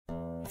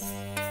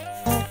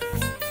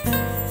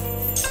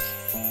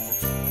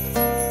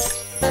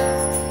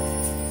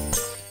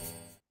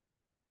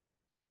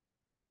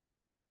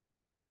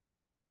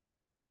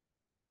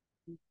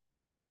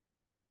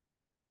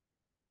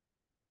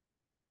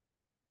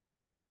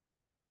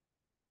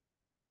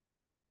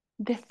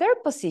The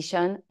third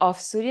position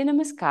of Surya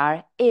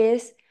Namaskar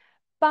is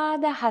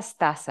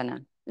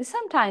Padahastasana,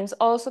 sometimes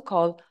also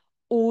called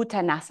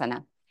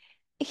Uttanasana.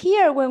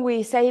 Here, when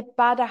we say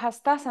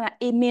Padahastasana,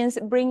 it means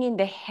bringing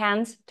the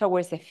hands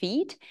towards the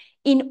feet.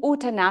 In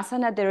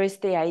Uttanasana, there is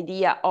the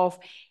idea of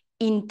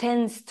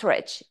intense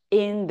stretch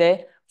in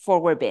the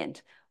forward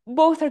bend.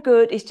 Both are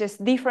good, it's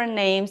just different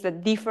names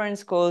that different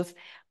schools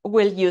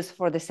will use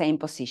for the same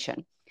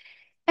position.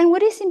 And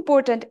what is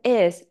important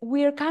is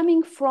we are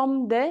coming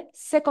from the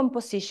second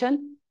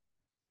position,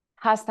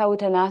 Hasta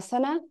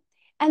Uttanasana,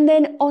 and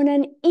then on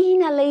an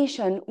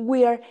inhalation,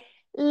 we are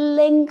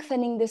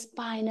lengthening the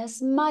spine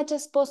as much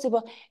as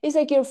possible. It's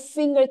like your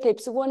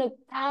fingertips want to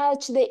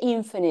touch the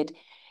infinite.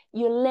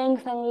 You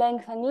lengthen,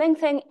 lengthen,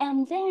 lengthen,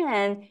 and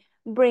then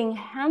bring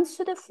hands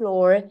to the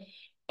floor,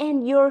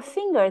 and your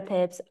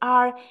fingertips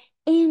are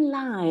in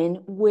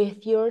line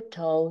with your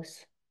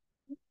toes.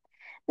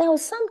 Now,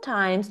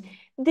 sometimes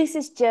this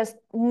is just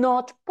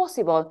not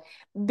possible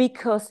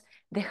because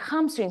the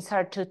hamstrings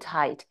are too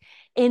tight.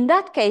 In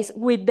that case,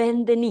 we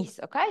bend the knees,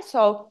 okay?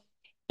 So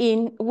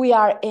we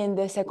are in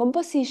the second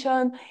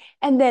position,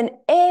 and then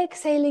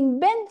exhaling,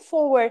 bend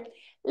forward,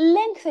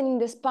 lengthening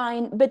the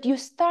spine, but you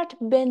start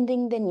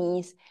bending the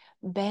knees.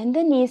 Bend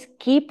the knees,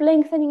 keep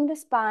lengthening the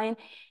spine,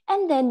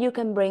 and then you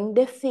can bring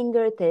the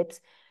fingertips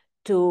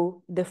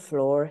to the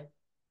floor